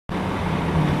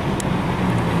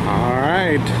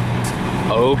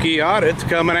Okie Audit's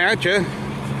coming at you.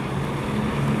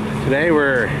 Today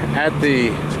we're at the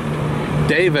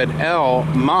David L.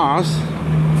 Moss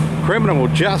Criminal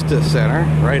Justice Center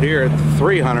right here at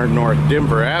 300 North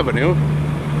Denver Avenue,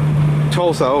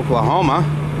 Tulsa, Oklahoma.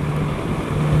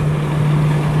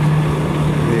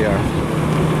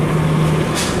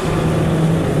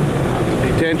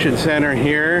 The detention center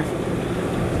here.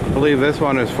 I believe this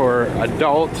one is for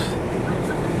adults.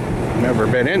 Never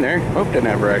been in there. Hope to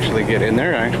never actually get in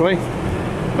there, actually.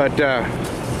 But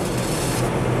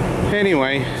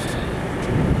anyway,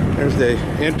 there's the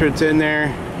entrance in there.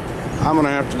 I'm gonna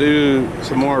have to do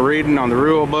some more reading on the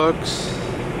rule books.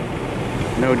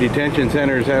 No detention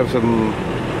centers have some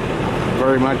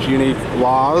very much unique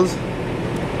laws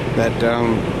that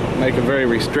make it very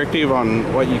restrictive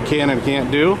on what you can and can't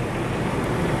do.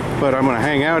 But I'm gonna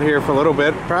hang out here for a little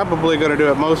bit. Probably gonna do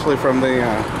it mostly from the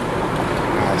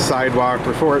sidewalk,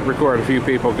 record a few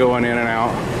people going in and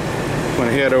out. I'm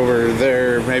gonna head over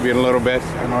there maybe in a little bit.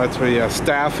 I know it's the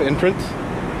staff entrance,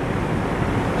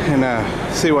 and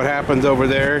see what happens over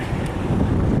there.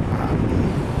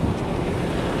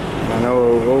 I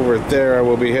know over there I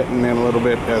will be hitting in a little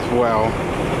bit as well.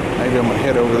 Maybe I'm gonna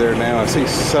head over there now. I see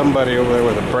somebody over there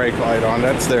with a brake light on.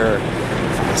 That's their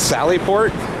Sally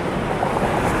port.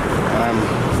 I'm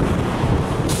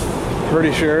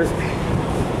pretty sure.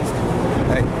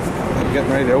 Hey, I'm getting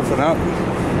ready to open up.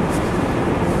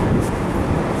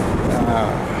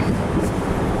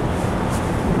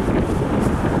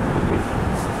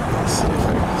 Let's see if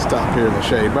I can stop here in the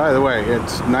shade. By the way,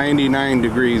 it's 99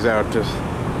 degrees out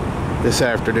this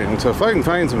afternoon, so if I can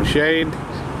find some shade,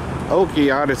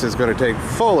 Okie Audit is going to take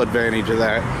full advantage of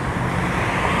that,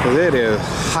 because it is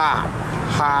hot,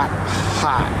 hot,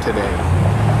 hot today.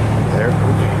 There,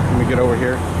 okay, let me get over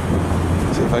here.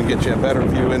 See if I can get you a better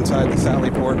view inside the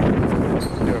Sally port. Do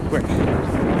a quick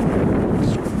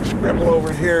scribble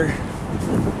over here.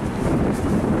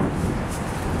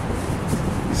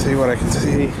 See what I can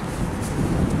see.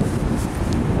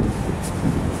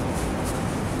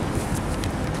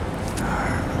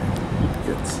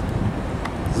 Get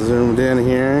zoomed in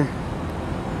here.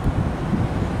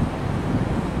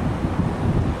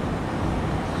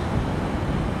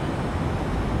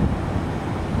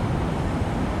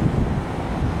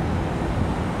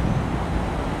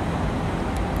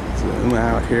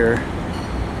 Out here.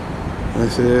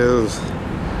 This is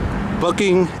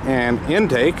booking and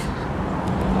intake.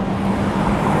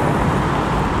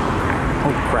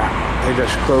 Oh crap, they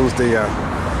just closed the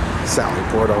Sally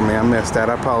port on me. I missed that.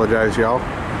 I apologize, y'all.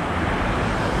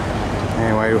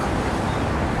 Anyway,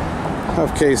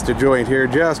 I've cased the joint here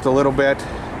just a little bit.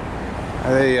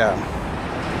 They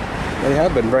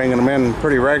have been bringing them in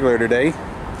pretty regular today,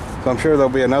 so I'm sure there'll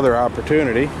be another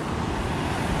opportunity.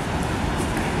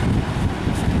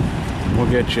 We'll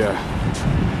get you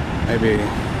maybe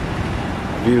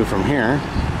a view from here.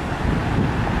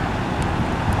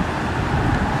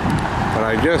 But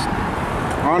I just,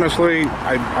 honestly,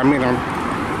 I mean,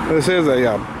 this is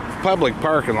a public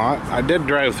parking lot. I did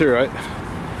drive through it.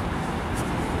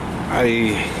 I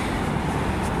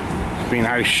mean,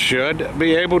 I should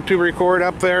be able to record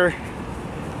up there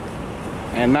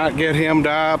and not get hemmed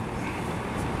up.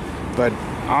 But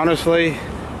honestly,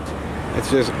 it's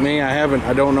just me. I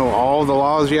don't know all the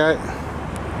laws yet.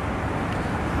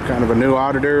 I'm kind of a new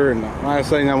auditor, and the last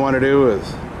thing I want to do is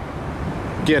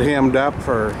get hemmed up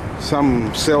for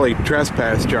some silly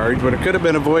trespass charge, but it could have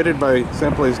been avoided by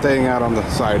simply staying out on the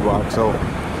sidewalk. So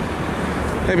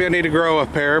maybe I need to grow a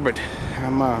pair, but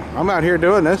I'm out here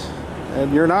doing this,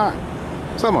 and you're not.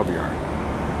 Some of you are.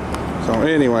 So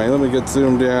anyway, let me get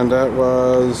zoomed in. That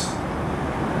was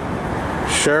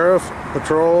Sheriff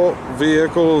Patrol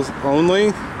vehicles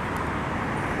only.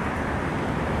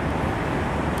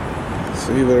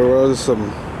 See, there was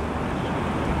some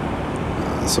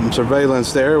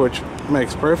surveillance there, which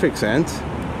makes perfect sense.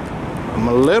 I'm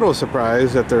a little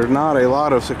surprised that there's not a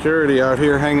lot of security out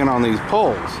here hanging on these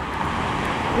poles.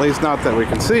 At least not that we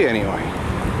can see anyway.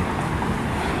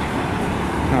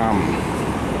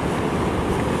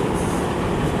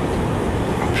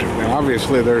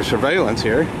 Obviously there's surveillance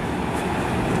here.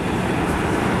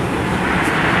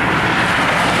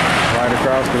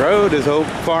 Across the road is Oak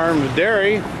Farms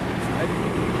Dairy. I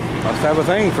must have a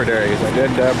thing for dairies. I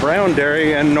did Brown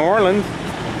Dairy in New Orleans.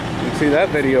 You can see that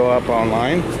video up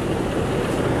online.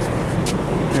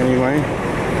 Anyway,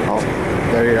 oh,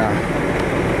 the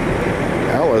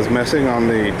L is missing on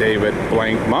the David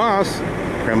Blank Moss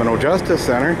Criminal Justice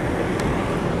Center.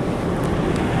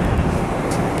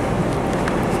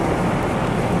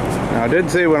 Now I did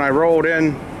see when I rolled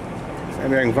in,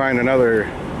 maybe I can find another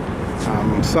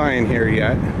sign here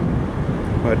yet.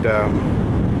 But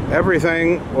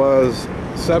everything was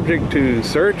subject to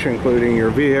search, including your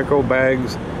vehicle,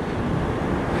 bags,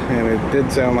 and it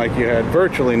did sound like you had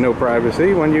virtually no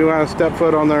privacy. When you stepped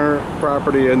foot on their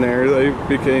property in there, you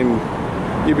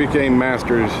became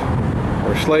masters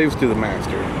or slaves to the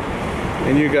master,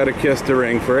 and you got to kiss the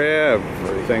ring for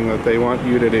everything that they want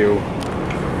you to do.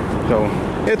 So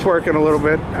it's working a little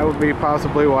bit. That would be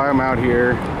possibly why I'm out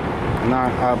here,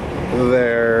 not up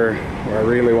there where I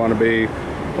really want to be,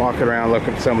 walking around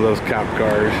looking at some of those cop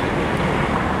cars.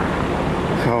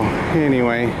 So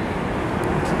anyway,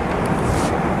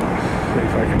 see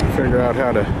if I can figure out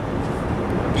how to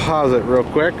pause it real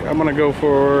quick. I'm gonna go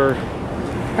for,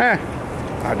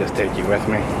 I'll just take you with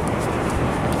me.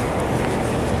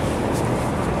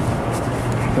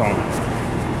 So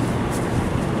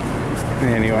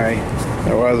anyway,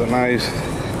 there was a nice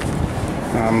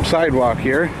sidewalk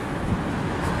here.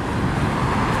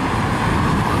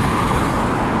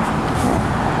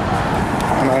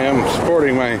 And I am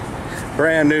sporting my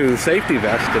brand new safety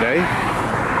vest today.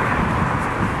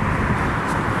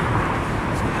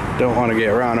 Don't want to get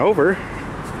run over.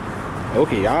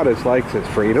 Audit likes his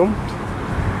freedom.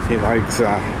 He likes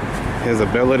his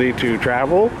ability to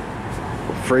travel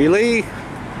freely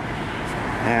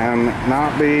and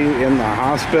not be in the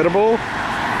hospitable.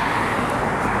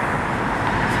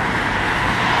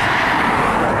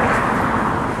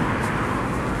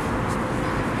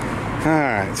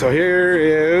 Alright, so here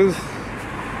is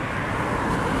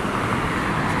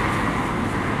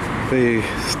the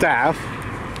staff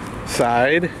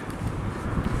side.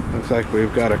 Looks like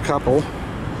we've got a couple.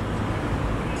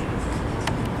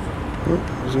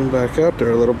 Zoom back up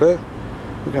there a little bit.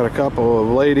 We've got a couple of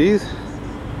ladies. I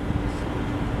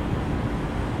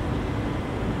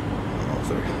don't know if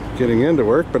they're getting into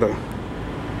work, but I'm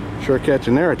sure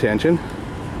catching their attention.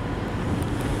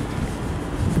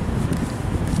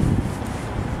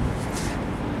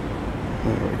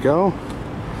 There we go.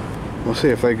 We'll see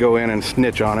if they go in and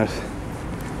snitch on us.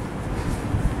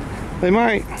 They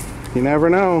might. You never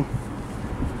know.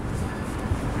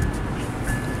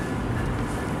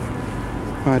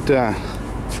 But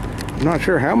I'm not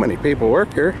sure how many people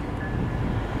work here.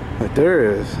 But there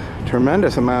is a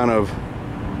tremendous amount of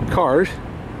cars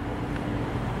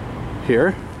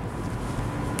here.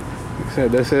 Like I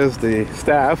said, this is the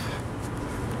staff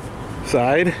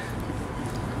side.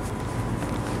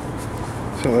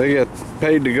 So they get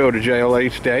paid to go to jail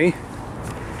each day.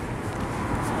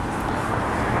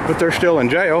 But they're still in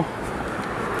jail.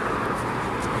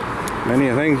 Many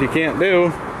things you can't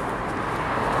do.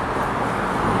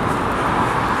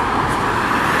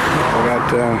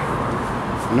 We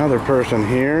got another person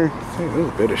here. Hey, there's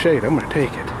a bit of shade. I'm going to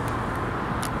take it.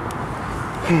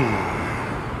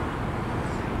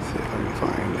 Let's see if I can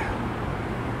find.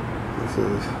 This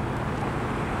is.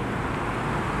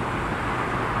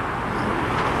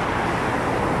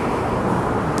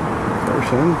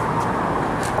 Person.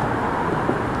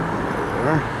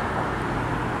 There.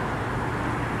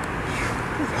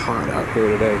 It's hot out here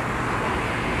today.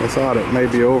 This audit may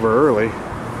be over early.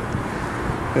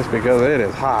 Just because it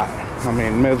is hot. I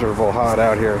mean, miserable hot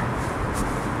out here.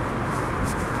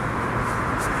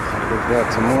 We've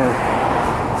got some more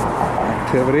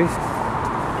activity.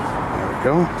 There we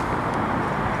go.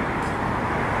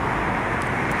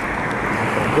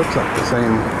 It looks like the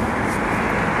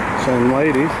same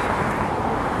ladies.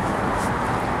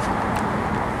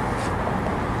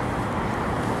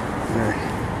 They're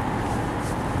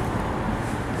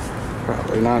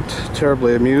probably not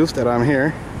terribly amused that I'm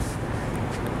here.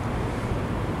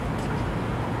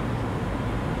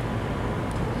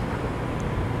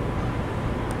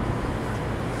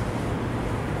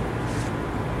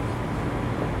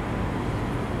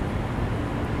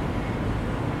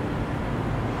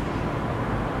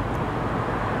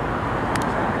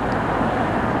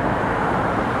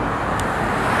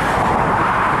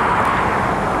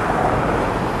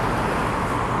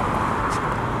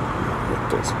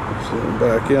 Zoom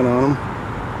back in on them.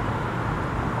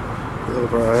 So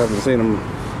far I haven't seen them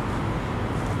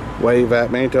wave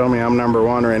at me, tell me I'm number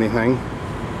one or anything.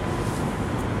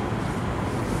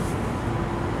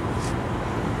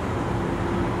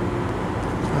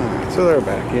 Alright, so they're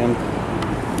back in.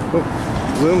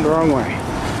 Oops, zoomed the wrong way.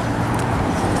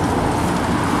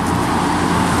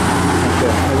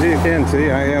 Okay, as you can see,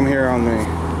 I am here on the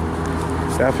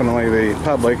definitely the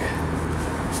public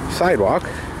sidewalk,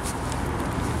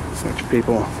 which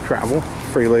people travel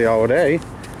freely all day.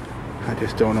 I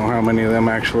just don't know how many of them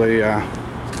actually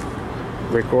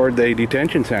record the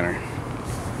detention center.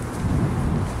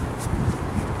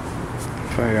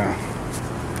 If I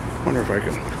wonder if I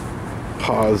can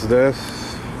pause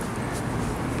this.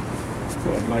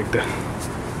 I'd like to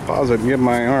pause it and give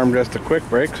my arm just a quick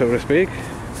break, so to speak,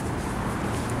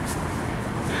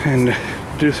 and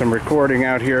do some recording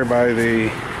out here by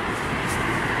the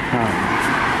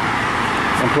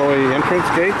employee entrance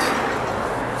gates.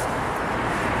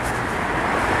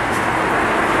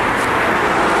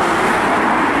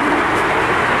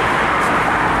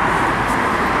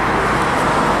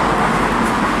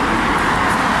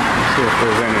 Let's see if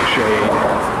there's any shade.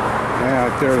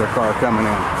 Yeah, there's a car coming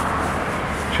in.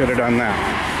 Should have done that.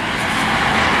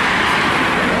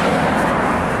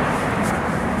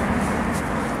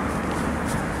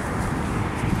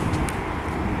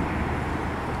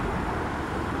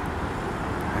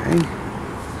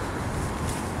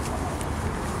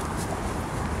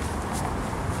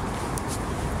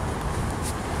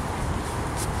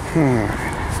 Okay.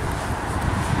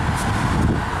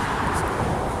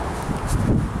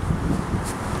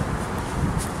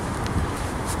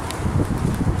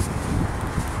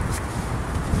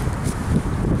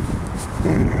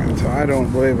 All right. So I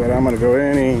don't believe that I'm not going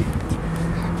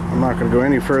to go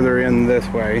any further in this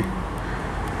way.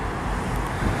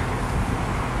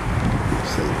 Let's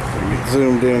see if I get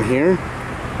zoomed in here.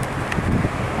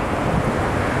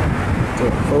 So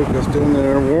focused in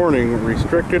there. Warning,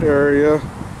 restricted area.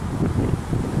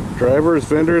 Drivers,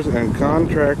 vendors, and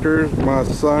contractors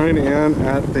must sign in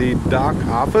at the dock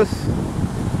office.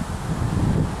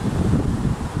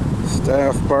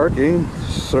 Staff parking,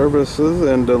 services,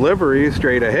 and delivery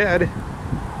straight ahead.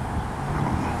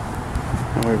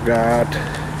 And we've got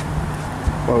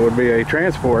what would be a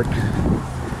transport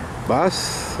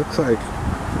bus. Looks like,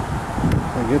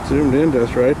 if I get zoomed in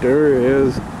just right, there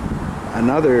is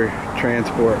another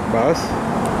transport bus.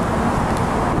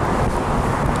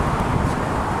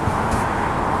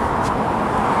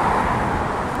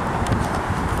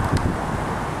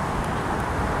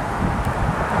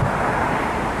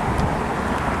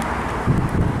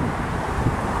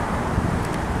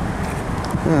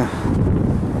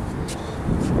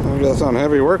 I guess on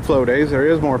heavy workflow days there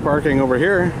is more parking over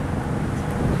here.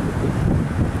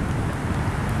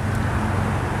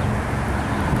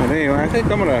 But anyway, I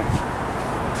think I'm gonna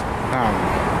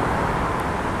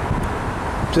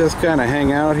just kind of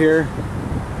hang out here.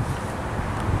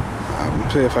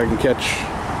 See if I can catch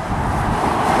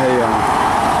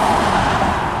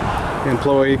a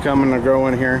employee coming or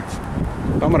going here.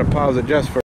 I'm gonna pause it just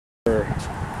for a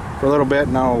little bit,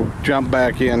 and I'll jump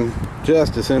back in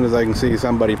just as soon as I can see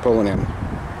somebody pulling in.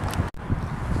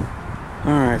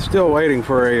 Alright, still waiting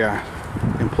for a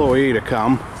employee to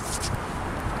come,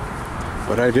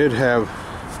 but I did have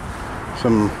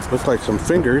looked like some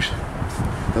fingers.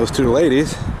 Those two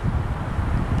ladies,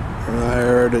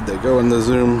 where did they go in the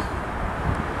zoom?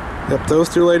 Yep, those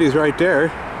two ladies right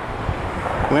there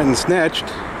went and snitched,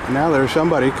 and now there's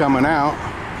somebody coming out.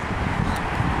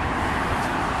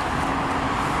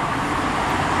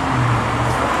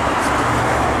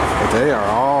 They are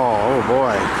all, oh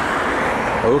boy,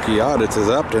 Audit is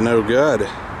up to no good.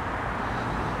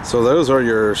 So those are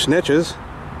your snitches.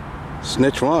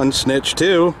 Snitch 1, snitch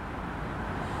 2.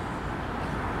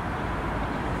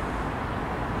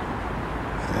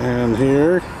 And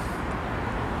here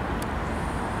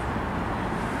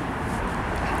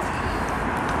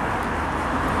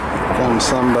comes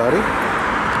somebody.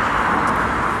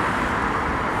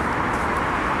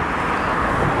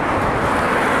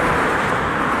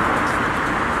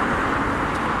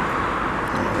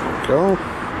 Go.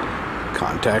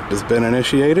 Contact has been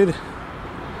initiated.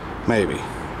 Maybe.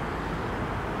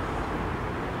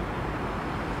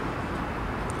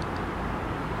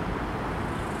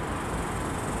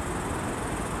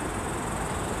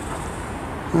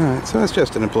 Alright, so that's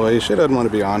just an employee. She doesn't want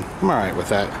to be on. I'm alright with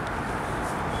that.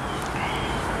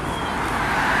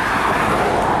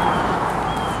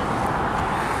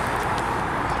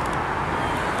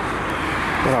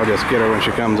 But I'll just get her when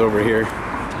she comes over here.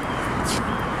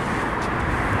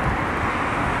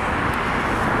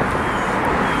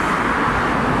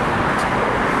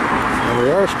 We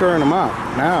are stirring them up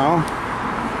now.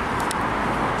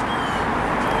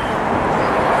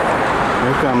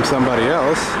 Here comes somebody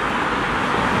else.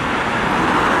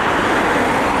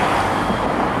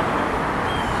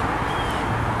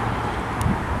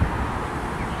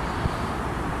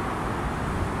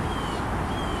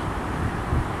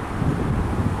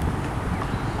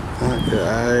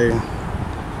 Okay.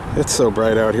 It's so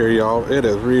bright out here, y'all. It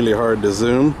is really hard to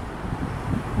zoom.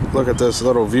 Look at this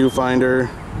little viewfinder.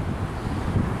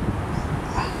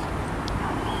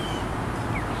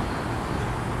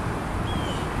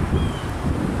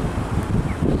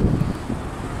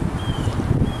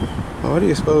 What do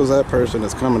you suppose that person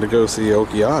is coming to go see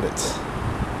Audits?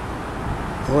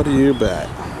 What do you bet?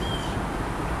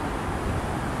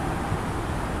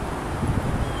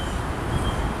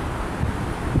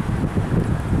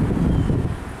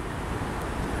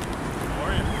 How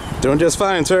are you? Doing just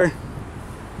fine, sir. Doing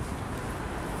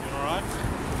alright?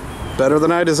 Better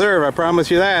than I deserve, I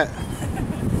promise you that.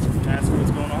 Can I ask you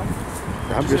what's going on?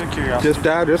 I'm Just out of curiosity. just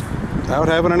out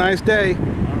having a nice day.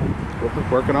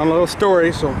 Working on a little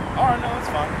story, so. Alright, no, that's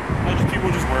fine. People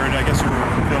were just worried. I guess you were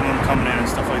filming coming in and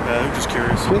stuff like that. They're just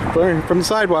curious. From the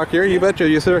sidewalk here, you betcha,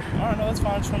 you sir. Alright, no, that's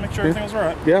fine. I just want to make sure everything was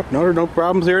alright. Yep, no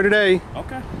problems here today.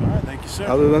 Okay, alright, thank you, sir.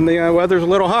 Other than the weather's a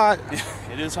little hot.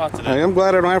 It is hot today. I am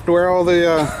glad I don't have to wear all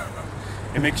the.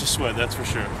 It makes you sweat, that's for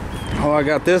sure. Oh, I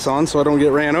got this on so I don't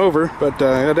get ran over, but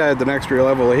it adds an extra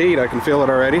level of heat. I can feel it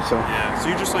already, so. Yeah, so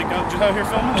you just like just out here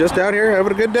filming? Just out here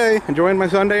having a good day, enjoying my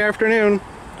Sunday afternoon.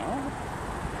 Oh.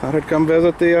 Thought I'd come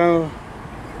visit the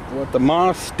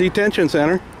Moss Detention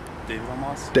Center. David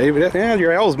Moss? David, yeah,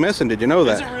 your L's missing. Did you know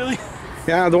that? Is it really?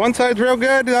 Yeah, the one side's real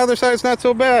good, the other side's not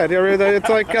so bad. It's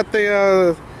like got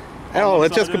the L,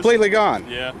 it's just completely gone.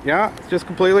 Yeah. Yeah, it's just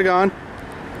completely gone.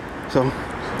 So,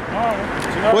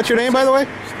 Alright. what's your name, by the way?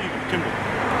 Kimball.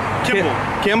 Kimball.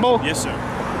 Kimball? Yes, sir.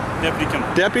 Deputy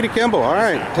Kimball. Deputy Kimball, all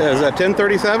right. Is that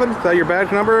 1037? Is that your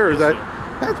badge number, or is that?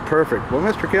 That's perfect. Well,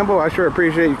 Mr. Kimball, I sure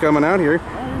appreciate you coming out here.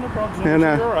 Oh, no problem. And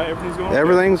You're all right. Everything's going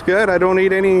everything's good. I don't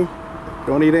need any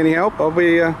help. I'll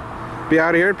be out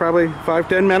of here in probably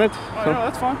 5-10 minutes. Oh, no,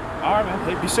 that's fine. All right,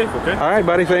 man. Hey, be safe, okay? All right,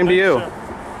 buddy. Same to you.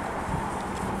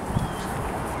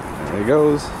 There he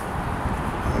goes.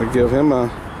 I'll give him a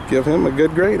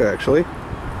good grade, actually.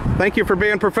 Thank you for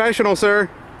being professional, sir.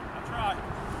 I'll try.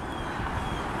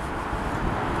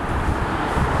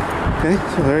 Okay,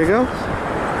 so there he goes.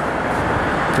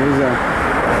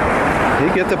 He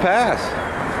gets the pass.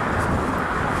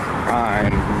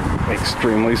 I'm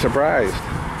extremely surprised.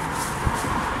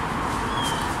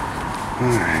 All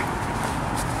right.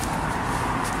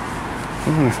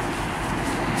 I'm gonna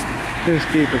just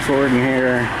keep recording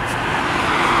here.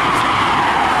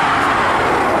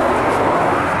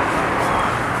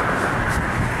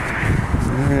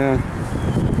 Yeah.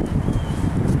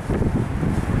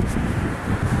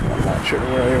 I'm not sure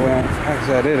where he went. Like I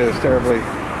said, it is terribly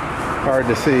hard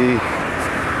to see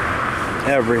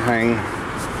everything.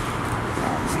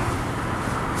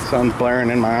 Sun's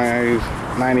blaring in my eyes,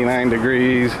 99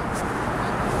 degrees.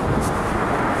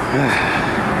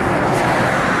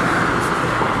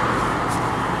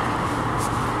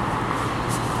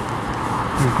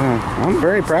 I'm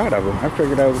very proud of him. I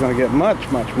figured I was going to get much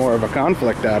more of a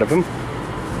conflict out of him.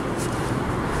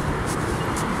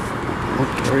 Oh,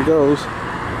 there he goes.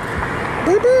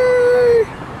 Bye-bye!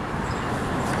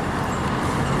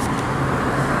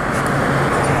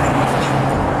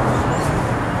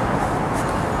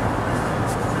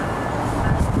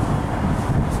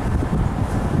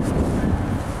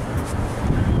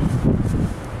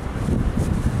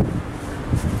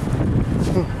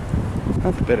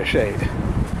 That's a bit of shade.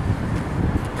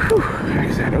 Whew. Like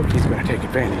I said, Oakie's going to take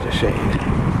advantage of shade.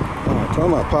 So I'm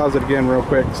going to pause it again real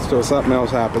quick so something else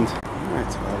happens.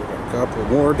 Alright, so we got a couple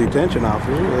more detention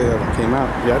officers. They haven't came out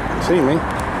yet and seen me.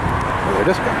 Well, they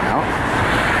just got out.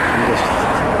 I'm just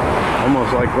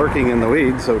almost like lurking in the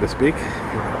weeds, so to speak.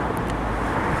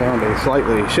 Found a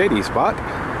slightly shady spot.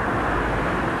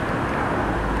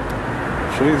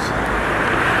 She's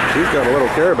got a little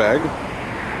care bag.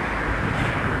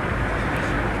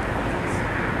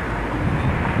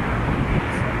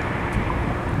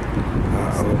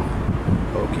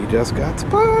 Just got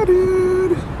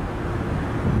spotted.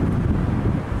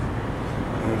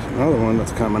 There's another one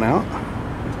that's coming out.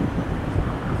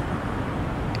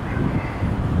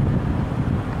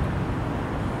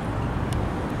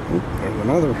 Oop, there's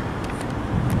another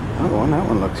one. That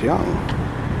one looks young.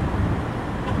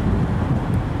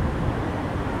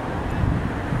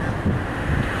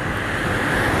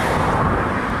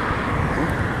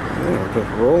 They're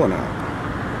just rolling out.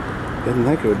 Didn't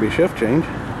think it would be shift change.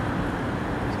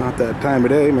 Not that time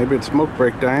of day. Maybe it's smoke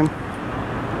break time.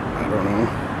 I don't know.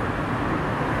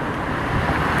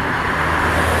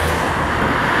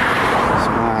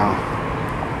 Smile.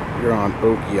 You're on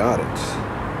Audit.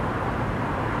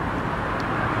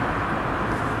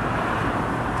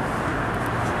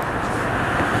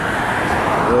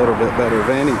 A little bit better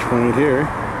vantage point here.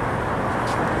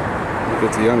 Look,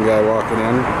 it's a young guy walking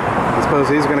in. I suppose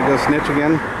he's going to go snitch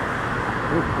again.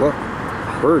 Ooh, what?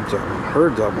 Herds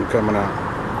of them coming out.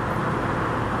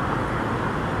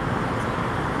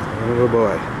 Oh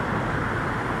boy.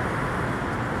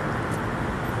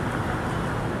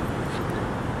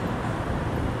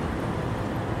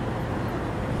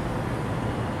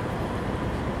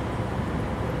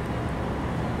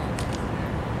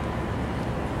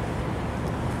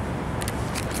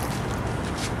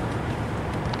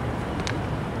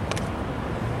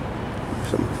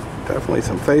 Definitely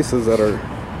some faces that are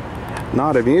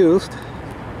not amused.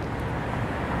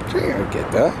 Gee, I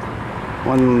get that.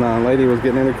 One lady was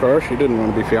getting in her car. She didn't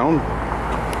want to be filmed.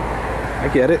 I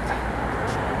get it.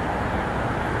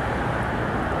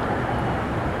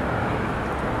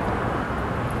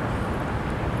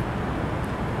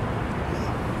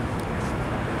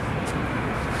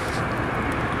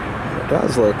 It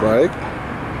does look like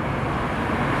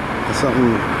if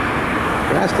something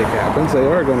drastic happens, they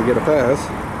are going to get a pass.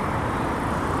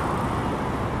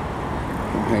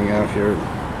 I'll hang out here,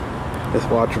 just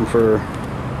watch them for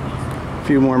a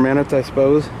few more minutes, I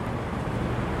suppose.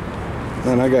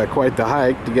 Then I got quite the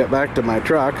hike to get back to my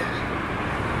truck.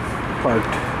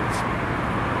 Parked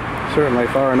certainly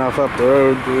far enough up the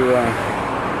road to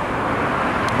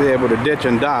be able to ditch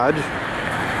and dodge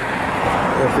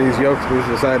if these yokesters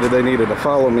decided they needed to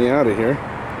follow me out of here.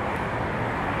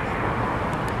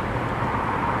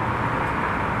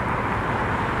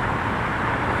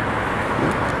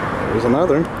 There's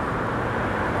another.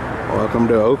 Welcome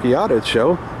to Audit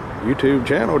show. YouTube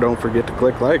channel. Don't forget to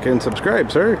click like and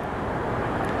subscribe, sir.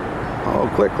 Oh,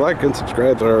 click like and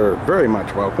subscribes are very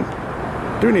much welcome.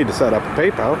 Do need to set up a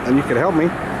PayPal, and you can help me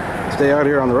stay out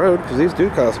here on the road because these do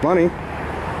cost money.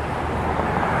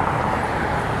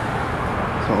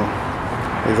 So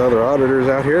these other auditors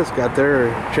out here that's got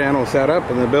their channel set up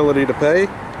and the ability to pay,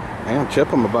 and chip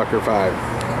them $1 or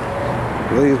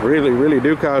 $5. These really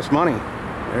do cost money.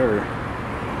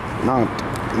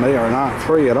 They are not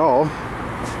free at all.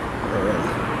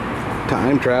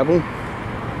 Time travel.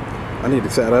 I need to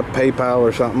set up PayPal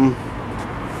or something.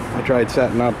 I tried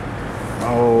setting up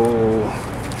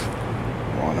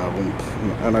one of them,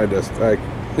 and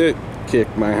it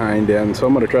kicked my hind end, so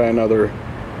I'm gonna try another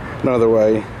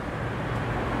way.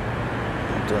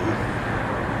 But,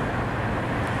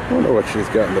 I wonder what she's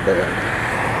got in the bag.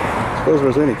 Suppose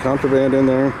there's any contraband in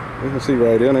there. We can see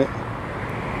right in it.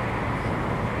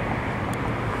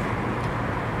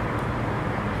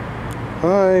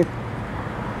 Hi.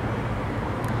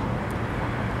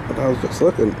 But I was just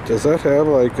looking. Does that have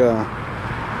like the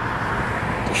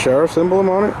sheriff's emblem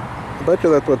on it? I bet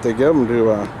you that's what they give them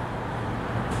to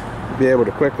be able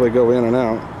to quickly go in and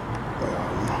out.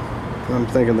 I'm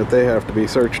thinking that they have to be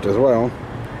searched as well.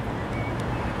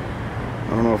 I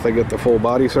don't know if they get the full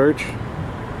body search.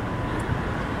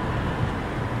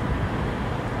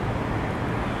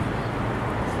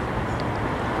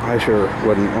 I sure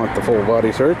wouldn't want the full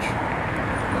body search.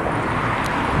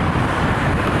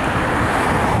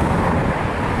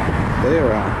 They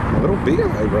are a little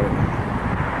beehive right now.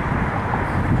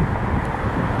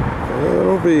 A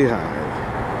little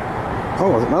beehive.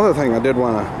 Oh, another thing I did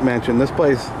want to mention. This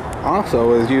place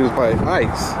also is used by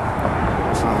ICE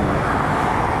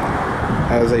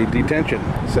as a detention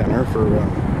center for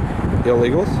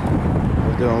illegals. I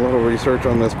was doing a little research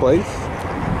on this place.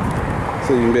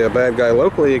 So you can be a bad guy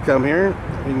locally, you come here,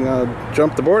 you can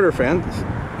jump the border fence,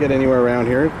 get anywhere around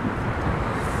here.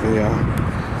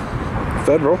 The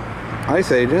federal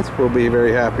ICE agents will be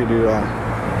very happy to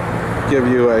give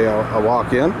you a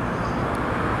walk-in.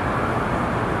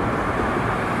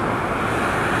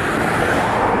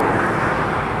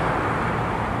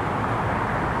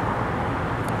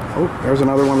 Oh, there's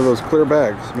another one of those clear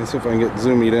bags. Let me see if I can get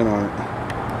zoomed in on it.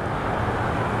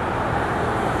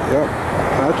 Yep,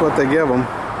 that's what they give them.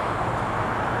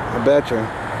 I betcha.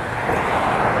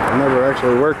 I never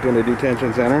actually worked in a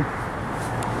detention center.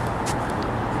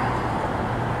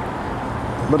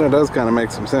 But it does kind of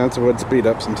make some sense. It would speed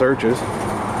up some searches.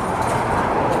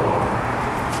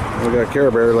 We got a Care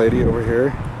Bear lady over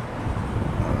here.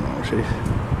 I don't know, she's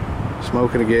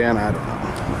smoking again. I don't know.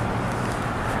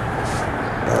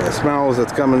 The smells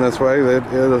that's coming this way, that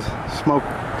is smoke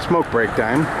break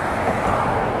time.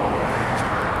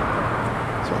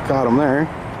 So I caught them there,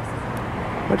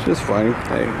 which is fine.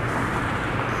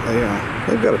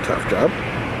 They've got a tough job.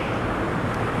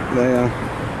 They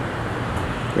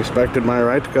respected my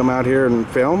right to come out here and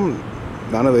film.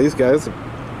 None of these guys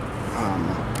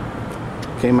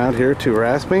came out here to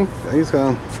harass me. These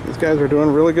guys are doing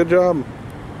a really good job.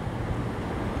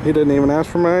 He didn't even ask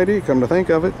for my ID, come to think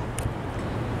of it.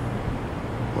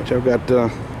 Which I've got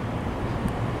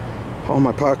all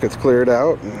my pockets cleared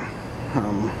out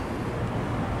and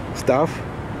stuff.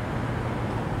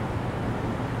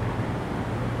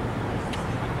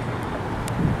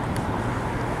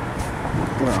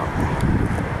 Well,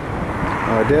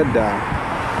 I did.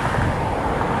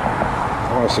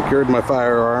 I secured my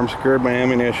firearm, secured my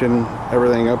ammunition,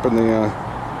 everything up in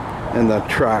the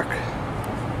truck.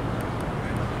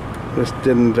 Just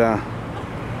didn't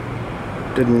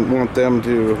want them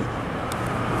to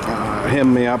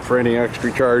hem me up for any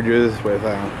extra charges with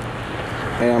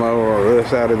ammo or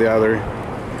this, that, or the other.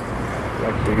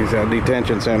 Like these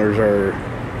detention centers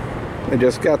they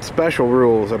just got special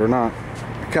rules that are not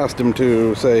accustomed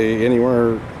to, say,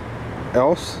 anywhere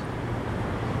else.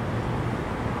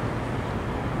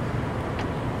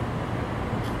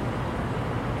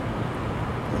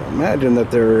 Imagine that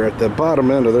they're at the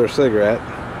bottom end of their cigarette.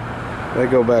 They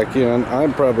go back in.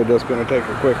 I'm probably just going to take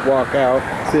a quick walk out,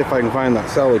 see if I can find that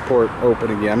celly port open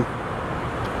again.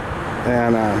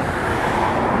 And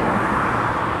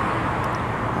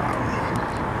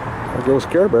there goes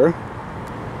Care Bear.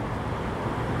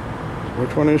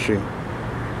 Which one is she?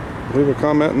 Leave a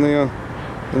comment in the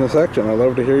section. I'd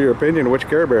love to hear your opinion of which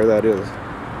Care Bear that is.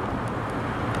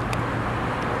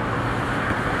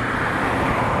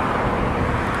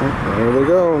 Oh, there they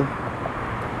go.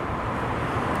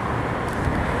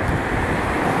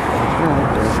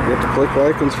 Don't forget to click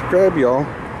like and subscribe, y'all.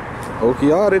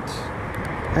 Okie Audits.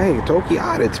 Hey, it's Okie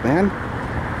Audits, man.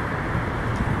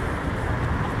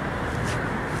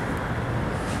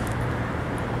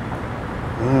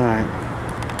 Alright.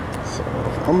 So,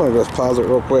 I'm going to just pause it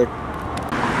real quick.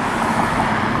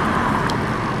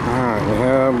 Alright, we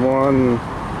have one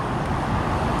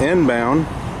inbound.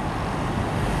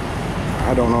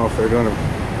 I don't know if they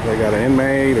got an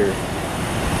inmate or...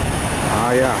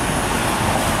 Ah, yeah.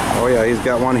 Oh, yeah, he's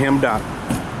got one hemmed up.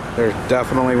 There's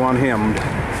definitely one hemmed.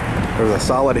 There's a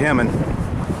solid hemming.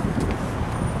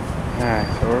 Alright,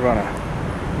 so we're gonna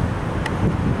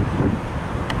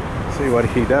see what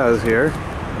he does here.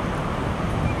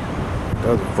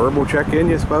 Does a verbal check-in,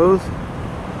 you suppose?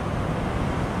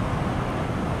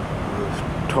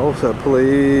 Tulsa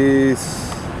police.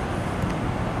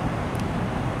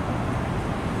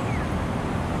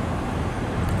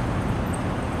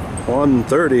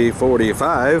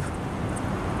 (130:45)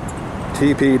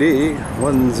 TPD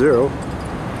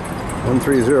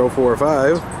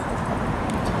 13045.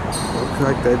 Looks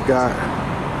like they've got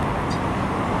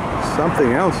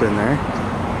something else in there.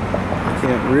 I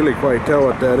can't really quite tell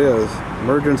what that is.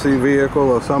 Emergency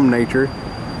vehicle of some nature.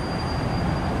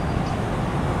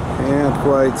 Can't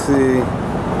quite see.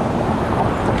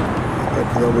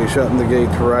 But they'll be shutting the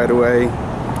gates right away.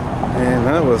 And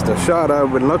that was the shot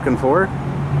I've been looking for.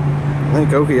 I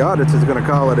think Okie Audits is going to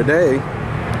call it a day.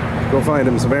 Go find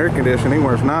him some air conditioning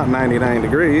where it's not 99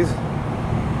 degrees.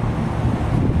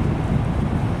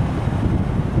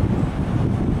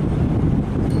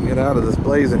 Get out of this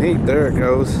blazing heat. There it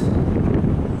goes.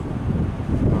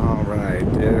 Alright,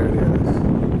 there it is.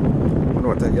 I wonder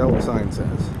what that yellow sign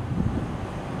says.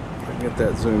 If I can get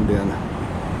that zoomed in.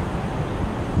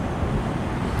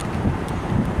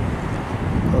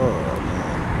 Oh man.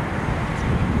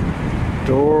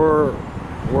 Door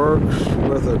works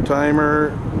with a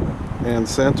timer and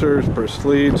sensors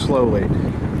proceed slowly.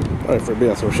 Sorry for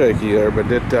being so shaky there,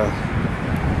 but it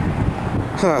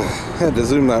had to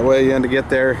zoom that way in to get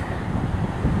there,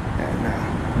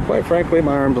 and quite frankly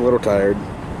my arm's a little tired.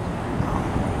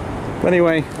 But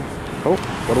anyway, oh,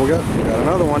 what do we got? We got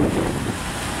another one.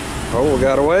 Oh, we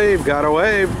got a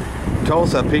wave,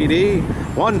 Tulsa PD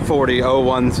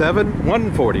 140017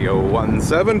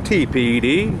 140017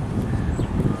 TPD.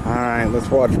 Alright, let's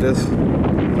watch this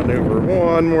maneuver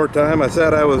one more time. I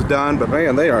said I was done, but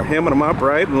man, they are hemming them up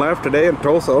right and left today in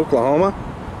Tulsa, Oklahoma.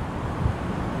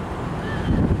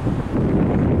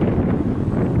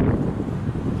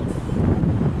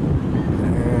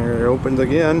 There it opens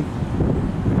again.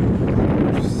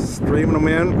 Streaming them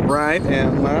in right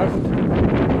and left.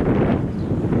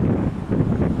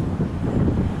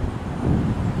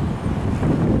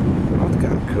 That's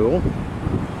kind of cool.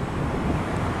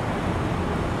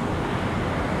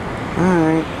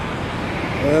 Alright,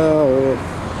 well, we'll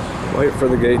wait for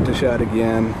the gate to shut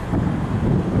again.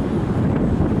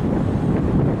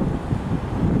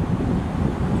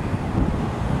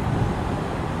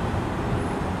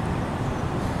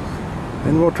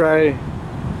 And we'll try it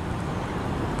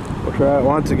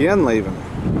once again leaving.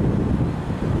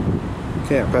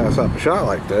 Can't pass up a shot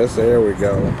like this. There we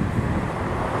go.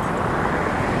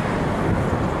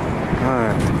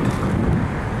 Alright.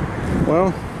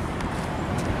 Well,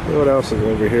 what else is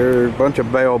over here? A bunch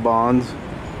of bail bonds,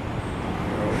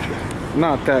 which is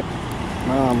not that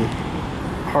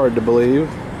hard to believe.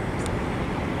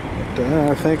 But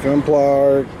I think I'm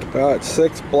parked about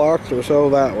 6 blocks or so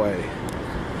that way.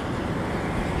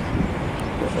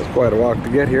 It's quite a walk to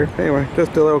get here. Anyway,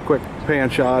 just a little quick pan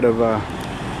shot of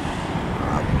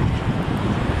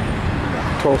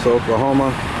Tulsa,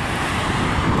 Oklahoma.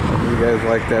 You guys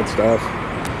like that stuff.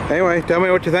 Anyway, tell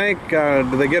me what you think.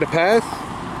 Do they get a pass?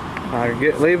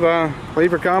 Leave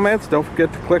your comments. Don't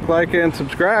forget to click like and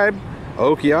subscribe.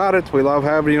 Okie Audits, we love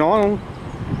having you on.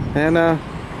 And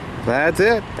that's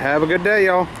it. Have a good day,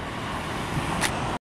 y'all.